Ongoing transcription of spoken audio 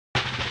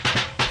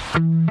We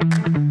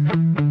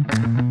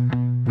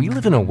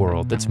live in a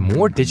world that's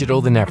more digital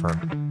than ever,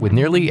 with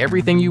nearly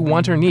everything you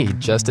want or need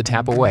just a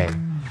tap away.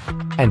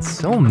 And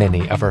so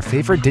many of our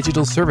favorite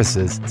digital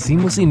services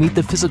seamlessly meet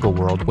the physical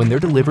world when they're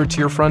delivered to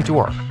your front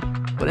door.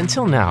 But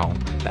until now,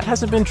 that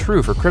hasn't been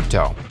true for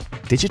crypto.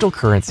 Digital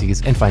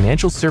currencies and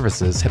financial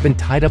services have been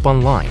tied up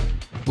online,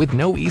 with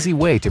no easy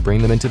way to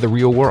bring them into the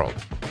real world.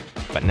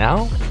 But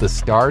now, the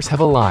stars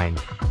have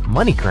aligned.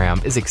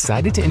 MoneyGram is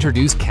excited to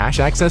introduce cash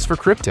access for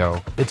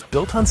crypto that's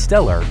built on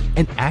Stellar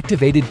and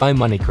activated by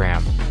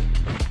MoneyGram.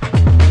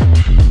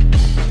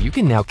 You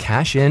can now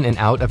cash in and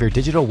out of your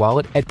digital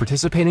wallet at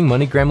participating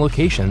MoneyGram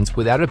locations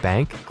without a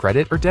bank,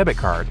 credit, or debit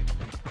card.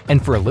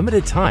 And for a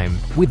limited time,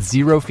 with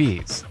zero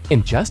fees.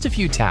 In just a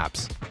few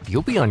taps,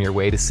 you'll be on your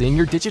way to seeing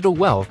your digital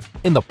wealth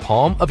in the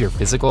palm of your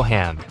physical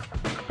hand.